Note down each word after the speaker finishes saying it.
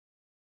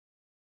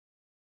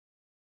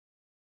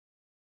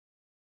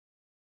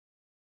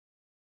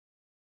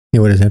Hey,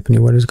 what is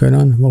happening? What is going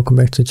on? Welcome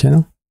back to the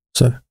channel.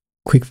 So,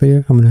 quick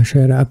video. I'm going to show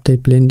you how to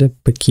update Blender,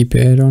 but keep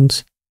your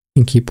add-ons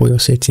and keep all your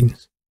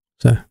settings.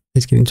 So,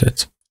 let's get into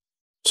it.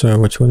 So,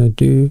 what you want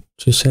to do,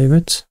 just save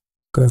it.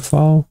 Go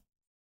File,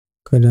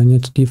 go down here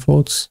to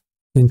Defaults,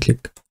 then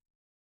click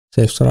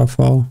Save Startup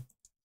File,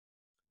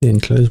 then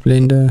close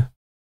Blender.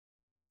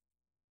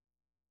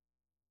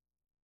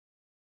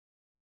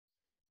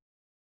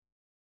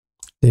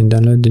 Then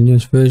download the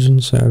newest version.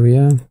 So, over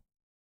here,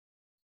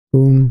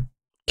 boom.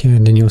 Okay,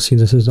 and then you'll see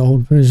this is the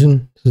old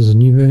version, this is the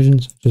new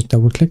version, so just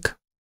double click.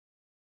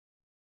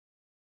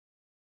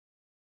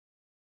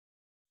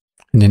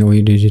 And then all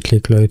you do is you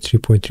click load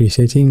 3.3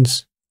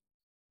 settings.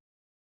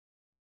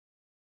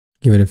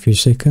 Give it a few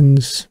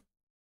seconds.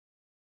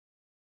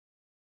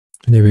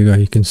 And there we go,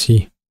 you can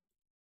see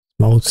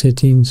my old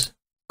settings,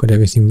 got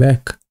everything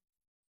back.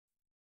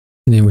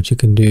 And then what you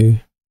can do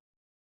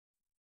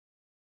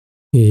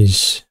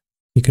is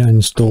you can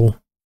uninstall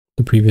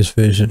the previous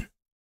version.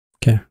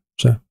 Okay,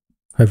 so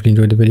hopefully you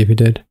enjoyed the video. If you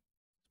did,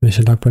 smash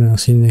the like button. I'll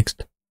see you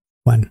next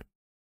one.